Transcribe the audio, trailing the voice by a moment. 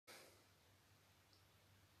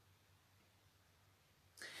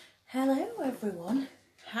Hello everyone,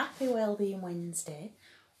 happy Wellbeing Wednesday.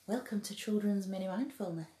 Welcome to Children's Mini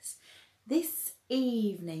Mindfulness. This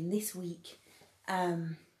evening, this week,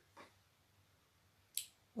 I'll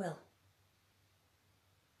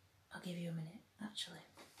give you a minute actually,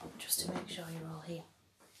 just to make sure you're all here.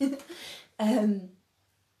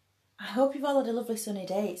 I hope you've all had a lovely sunny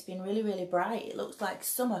day. It's been really bright. It looks like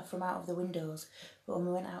summer from out of the windows, but when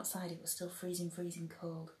we went outside it was still freezing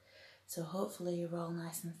cold. So hopefully you're all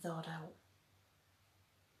nice and thawed out.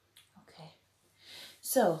 Okay,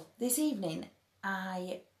 so this evening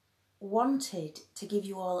I wanted to give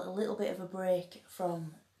you all a little bit of a break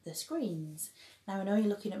from the screens. Now I know you're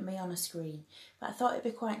looking at me on a screen, but I thought it'd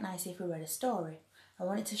be quite nice if we read a story. I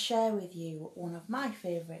wanted to share with you one of my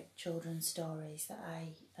favourite children's stories that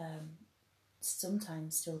I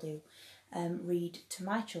sometimes still do read to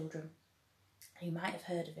my children. You might have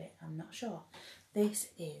heard of it, I'm not sure. This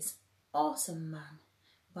is Awesome Man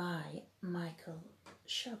by Michael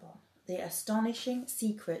Chabon. The Astonishing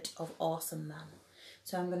Secret of Awesome Man.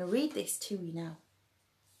 So I'm going to read this to you now,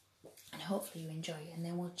 and hopefully you enjoy it, and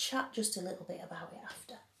then we'll chat just a little bit about it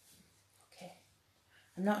after. Okay.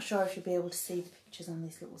 I'm not sure if you'll be able to see the pictures on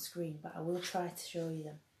this little screen, but I will try to show you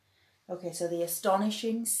them. Okay, so The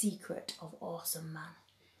Astonishing Secret of Awesome Man.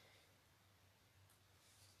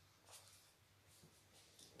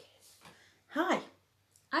 Okay. Hi,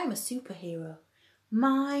 I'm a superhero.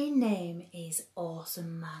 My name is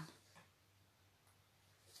Awesome Man.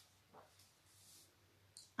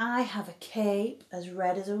 I have a cape as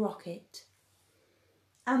red as a rocket,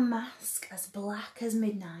 a mask as black as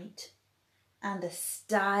midnight, and a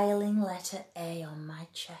styling letter A on my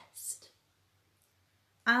chest.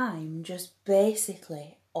 I'm just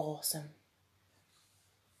basically awesome.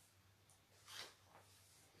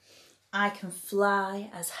 I can fly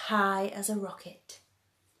as high as a rocket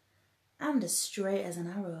and as straight as an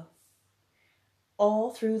arrow,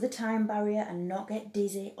 all through the time barrier and not get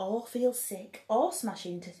dizzy or feel sick or smash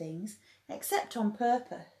into things, except on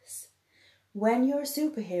purpose. When you're a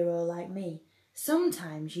superhero like me,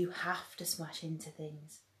 sometimes you have to smash into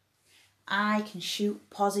things. I can shoot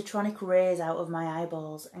positronic rays out of my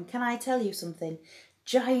eyeballs, and can I tell you something?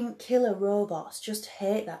 Giant killer robots just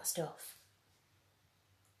hate that stuff.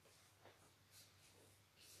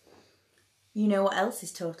 You know what else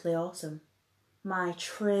is totally awesome? My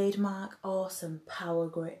trademark awesome power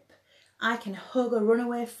grip. I can hug a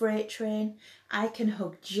runaway freight train, I can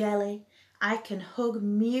hug jelly, I can hug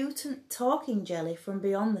mutant talking jelly from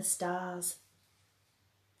beyond the stars.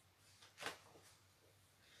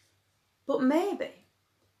 But maybe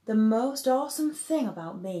the most awesome thing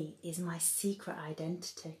about me is my secret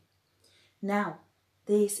identity. Now,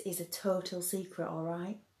 this is a total secret,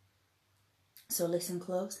 alright? So listen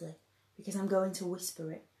closely, because I'm going to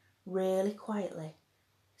whisper it really quietly.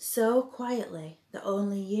 So quietly that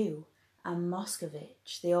only you and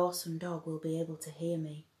Moscovich, the awesome dog, will be able to hear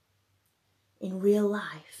me. In real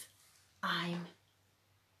life, I'm...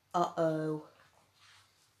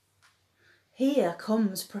 Here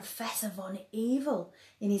comes Professor Von Evil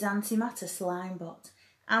in his antimatter slime bot.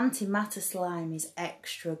 Antimatter slime is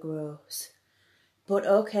extra gross. But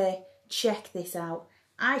okay, check this out.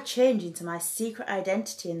 I change into my secret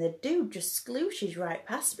identity and the dude just sklooshes right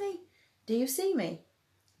past me. Do you see me?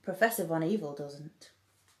 Professor Von Evil doesn't.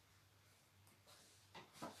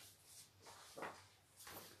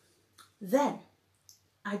 Then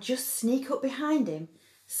I just sneak up behind him,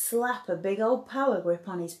 slap a big old power grip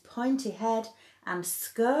on his pointy head and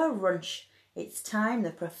scrunch. It's time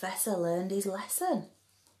the professor learned his lesson.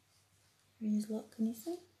 Look, can you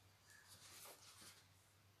see?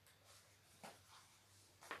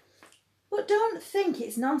 But don't think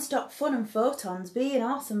it's non-stop fun and photons being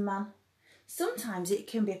Awesome Man. Sometimes it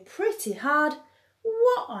can be pretty hard.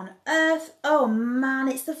 What on earth? Oh man,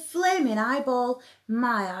 it's the flaming eyeball,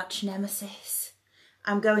 my arch nemesis.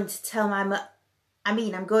 I'm going to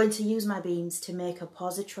use my beams to make a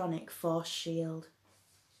positronic force shield.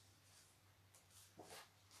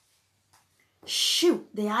 Shoot,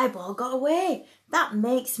 the eyeball got away. That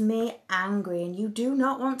makes me angry, and you do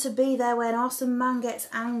not want to be there when Awesome Man gets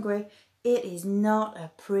angry. It is not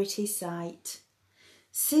a pretty sight.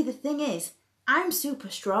 See, the thing is, I'm super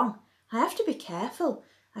strong. I have to be careful.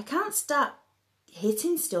 I can't start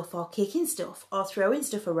hitting stuff or kicking stuff or throwing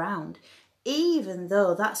stuff around, even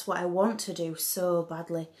though that's what I want to do so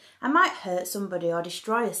badly. I might hurt somebody or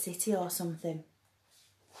destroy a city or something.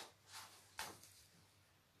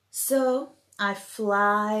 So I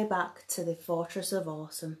fly back to the Fortress of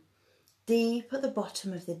Awesome, deep at the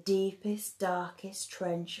bottom of the deepest, darkest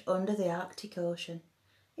trench under the Arctic Ocean.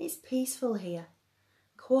 It's peaceful here,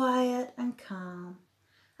 quiet and calm.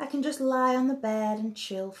 I can just lie on the bed and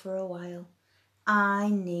chill for a while. I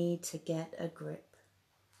need to get a grip.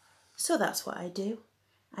 So that's what I do.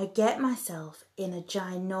 I get myself in a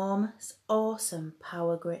ginormous, awesome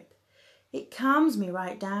power grip. It calms me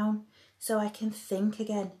right down so I can think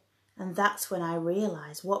again. And that's when I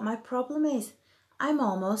realise what my problem is. I'm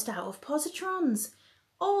almost out of positrons.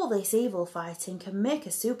 All this evil fighting can make a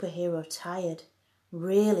superhero tired.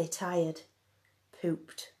 Really tired.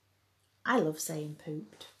 Pooped. I love saying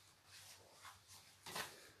pooped.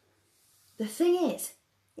 The thing is,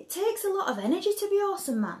 it takes a lot of energy to be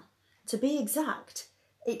awesome, man. To be exact,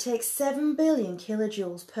 it takes 7 billion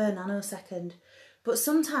kilojoules per nanosecond. But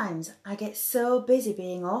sometimes I get so busy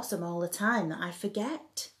being awesome all the time that I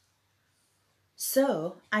forget.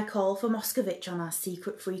 So I call for Moscovich on our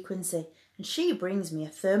secret frequency, and she brings me a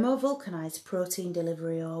thermo-vulcanized protein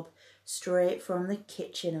delivery orb straight from the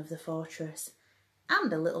kitchen of the fortress,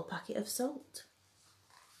 and a little packet of salt.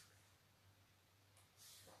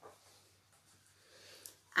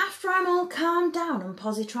 After I'm all calmed down and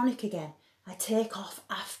positronic again, I take off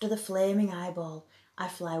after the flaming eyeball. I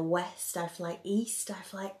fly west, I fly east, I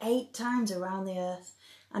fly 8 times around the earth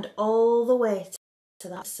and all the way to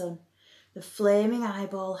that sun. The flaming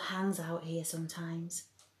eyeball hangs out here sometimes.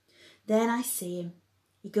 Then I see him.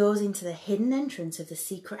 He goes into the hidden entrance of the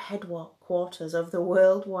secret headquarters of the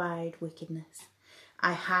worldwide wickedness.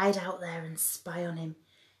 I hide out there and spy on him.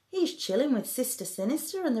 He's chilling with Sister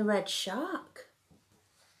Sinister and the Red Shark.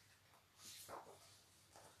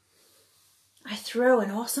 I throw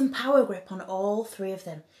an awesome power grip on all 3 of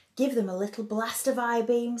them, give them a little blast of eye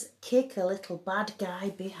beams, kick a little bad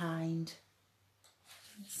guy behind.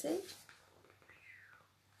 You see?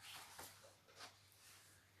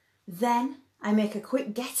 Then I make a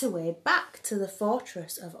quick getaway back to the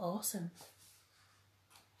Fortress of Awesome.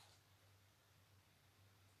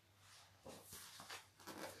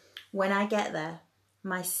 When I get there,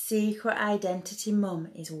 my secret identity mum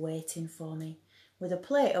is waiting for me with a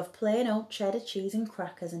plate of plain old cheddar cheese and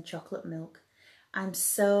crackers and chocolate milk. I'm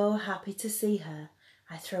so happy to see her.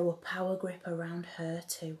 I throw a power grip around her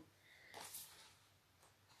too.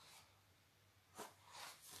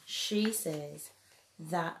 She says,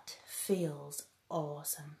 "That feels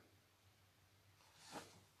awesome."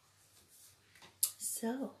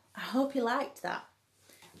 So, I hope you liked that.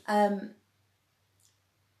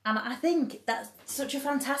 And I think that's such a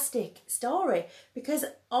fantastic story because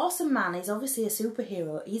Awesome Man is obviously a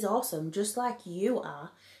superhero. He's awesome, just like you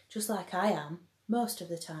are, just like I am, most of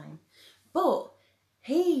the time. But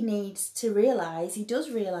he needs to realise, he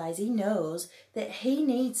knows that he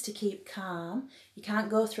needs to keep calm. He can't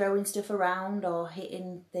go throwing stuff around or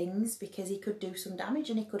hitting things because he could do some damage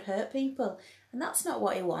and he could hurt people. And that's not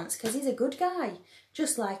what he wants because he's a good guy,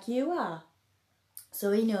 just like you are.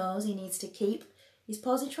 So he knows he needs to keep his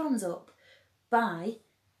positrons up by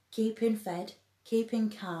keeping fed, keeping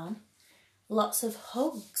calm, lots of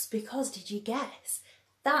hugs, because did you guess?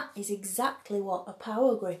 That is exactly what a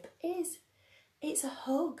power grip is. It's a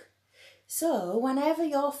hug. So whenever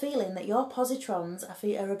you're feeling that your positrons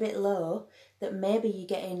are a bit low, that maybe you're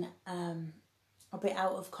getting a bit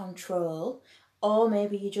out of control, or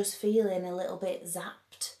maybe you're just feeling a little bit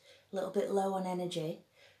zapped, a little bit low on energy,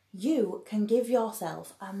 you can give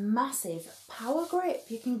yourself a massive power grip.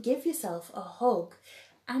 You can give yourself a hug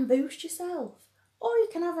and boost yourself. Or you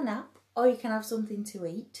can have a nap, or you can have something to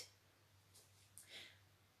eat.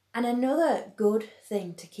 And another good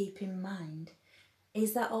thing to keep in mind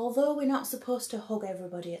is that although we're not supposed to hug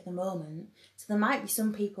everybody at the moment, so there might be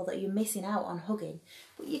some people that you're missing out on hugging,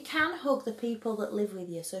 but you can hug the people that live with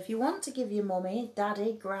you. So if you want to give your mummy,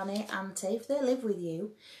 daddy, granny, auntie, if they live with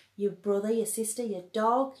you, your brother, your sister, your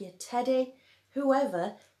dog, your teddy,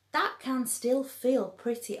 whoever, that can still feel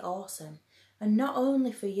pretty awesome. And not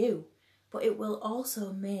only for you, but it will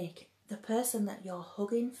also make the person that you're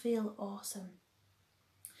hugging feel awesome.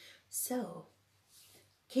 So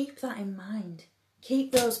keep that in mind.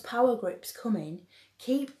 Keep those power grips coming.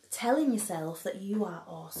 Keep telling yourself that you are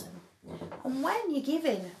awesome. And when you're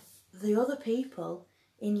giving the other people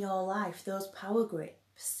in your life those power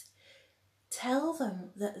grips, tell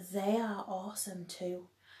them that they are awesome too.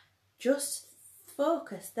 Just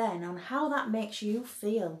focus then on how that makes you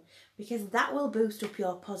feel, because that will boost up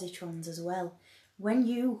your positrons as well. When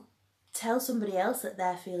you tell somebody else that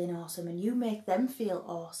they're feeling awesome and you make them feel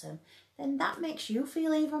awesome, then that makes you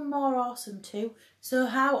feel even more awesome too. So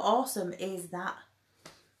how awesome is that?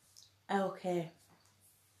 Okay.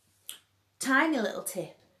 Tiny little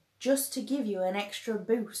tip, just to give you an extra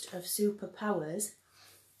boost of superpowers.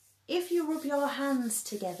 If you rub your hands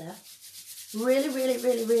together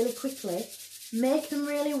really quickly, make them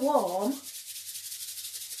really warm,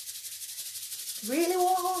 Really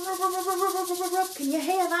warm. Rub, rub, rub, rub, rub, rub, rub, rub. Can you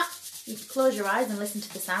hear that? You can close your eyes and listen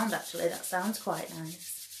to the sound actually. That sounds quite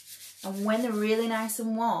nice. And when they're really nice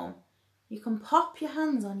and warm, you can pop your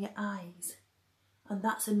hands on your eyes. And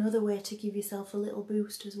that's another way to give yourself a little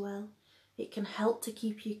boost as well. It can help to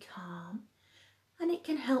keep you calm. And it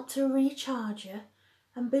can help to recharge you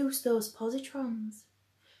and boost those positrons.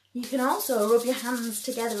 You can also rub your hands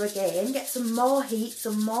together again, get some more heat,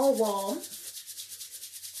 some more warmth.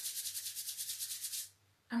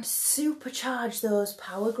 And supercharge those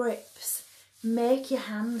power grips. Make your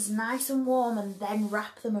hands nice and warm and then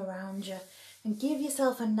wrap them around you and give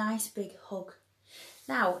yourself a nice big hug.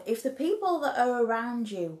 Now, if the people that are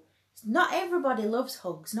around you, not everybody loves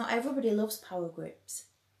hugs, not everybody loves power grips.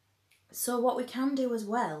 So what we can do as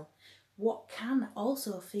well, what can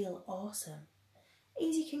also feel awesome,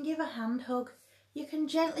 is you can give a hand hug. You can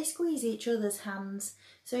gently squeeze each other's hands.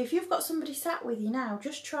 So if you've got somebody sat with you now,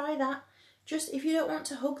 just try that. Just if you don't want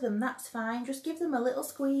to hug them, that's fine. Just give them a little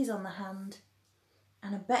squeeze on the hand.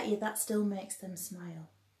 And I bet you that still makes them smile.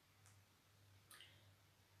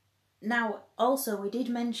 Now, also, we did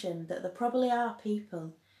mention that there probably are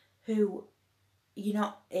people who you're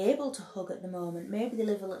not able to hug at the moment. Maybe they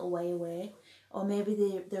live a little way away, or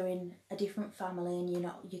maybe they're in a different family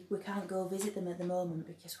and we can't go visit them at the moment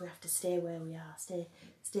because we have to stay where we are,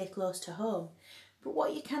 stay close to home. But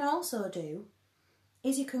what you can also do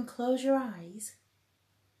is you can close your eyes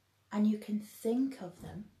and you can think of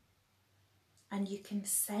them and you can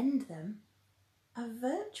send them a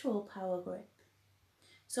virtual power grip.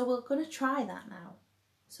 So we're going to try that now.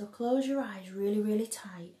 So close your eyes really, really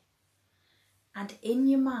tight. And in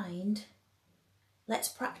your mind, let's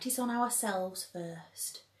practice on ourselves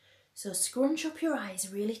first. So scrunch up your eyes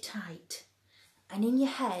really tight. And in your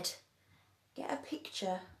head, get a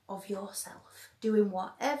picture of yourself doing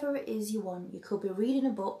whatever it is you want. You could be reading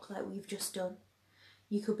a book like we've just done.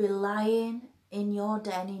 You could be lying in your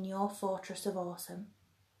den, in your fortress of awesome.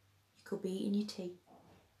 You could be eating your tea.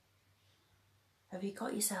 Have you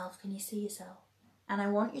got yourself? Can you see yourself? And I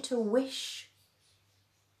want you to wish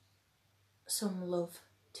some love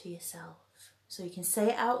to yourself. So you can say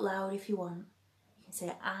it out loud if you want. You can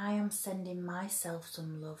say, I am sending myself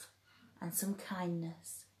some love and some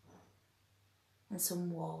kindness and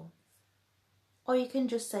some warmth. Or you can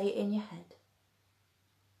just say it in your head.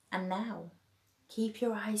 And now, keep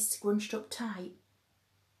your eyes scrunched up tight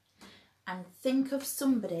and think of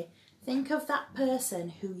somebody, think of that person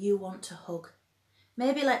who you want to hug.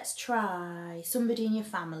 Maybe let's try somebody in your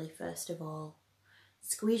family first of all.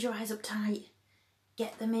 Squeeze your eyes up tight,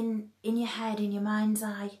 get them in your head, in your mind's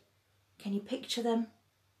eye. Can you picture them?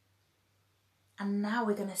 And now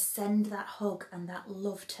we're going to send that hug and that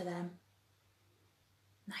love to them.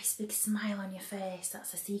 Nice big smile on your face,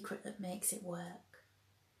 that's a secret that makes it work.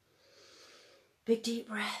 Big deep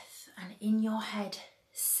breath, and in your head,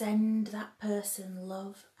 send that person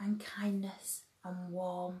love and kindness and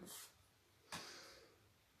warmth.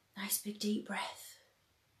 Nice big deep breath.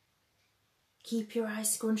 Keep your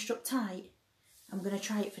eyes scrunched up tight. I'm going to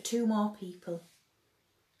try it for 2 more people.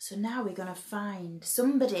 So now we're going to find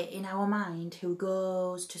somebody in our mind who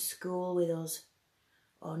goes to school with us,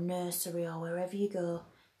 or nursery, or wherever you go.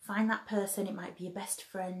 Find that person. It might be your best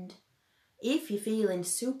friend. If you're feeling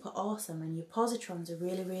super awesome and your positrons are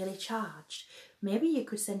really, really charged, maybe you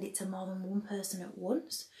could send it to more than one person at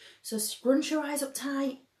once. So scrunch your eyes up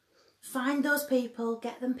tight. Find those people.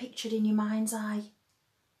 Get them pictured in your mind's eye.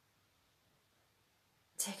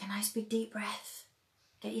 Take a nice big deep breath.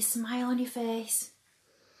 Get your smile on your face.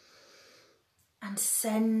 And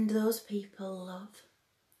send those people love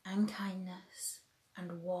and kindness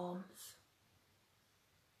and warmth.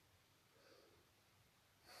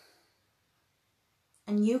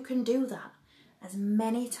 And you can do that as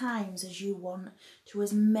many times as you want, to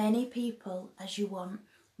as many people as you want,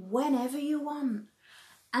 whenever you want.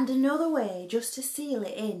 And another way, just to seal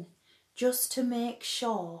it in, just to make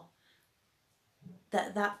sure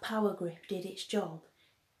that that power grip did its job,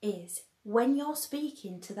 is when you're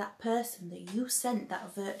speaking to that person that you sent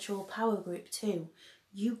that virtual power grip to,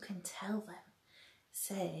 you can tell them.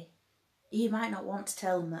 Say, you might not want to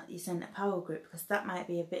tell them that you sent a power grip because that might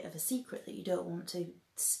be a bit of a secret that you don't want to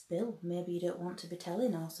spill. Maybe you don't want to be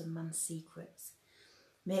telling Awesome Man's secrets.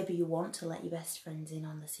 Maybe you want to let your best friends in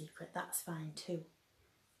on the secret. That's fine too.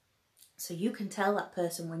 So you can tell that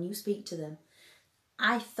person when you speak to them,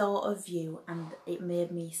 I thought of you and it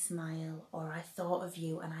made me smile, or I thought of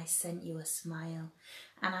you and I sent you a smile.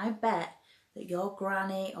 And I bet that your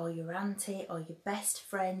granny or your auntie or your best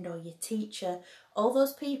friend or your teacher, all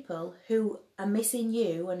those people who are missing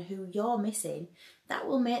you and who you're missing, that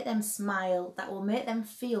will make them smile, that will make them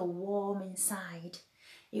feel warm inside.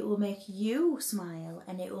 It will make you smile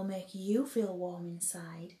and it will make you feel warm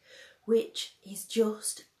inside, which is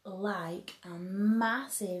just like a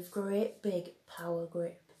massive, great big power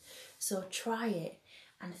grip. So try it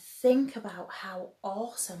and think about how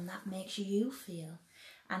awesome that makes you feel,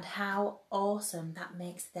 and how awesome that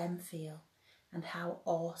makes them feel, and how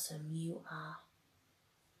awesome you are.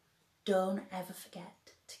 Don't ever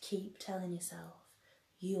forget to keep telling yourself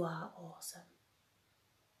you are awesome.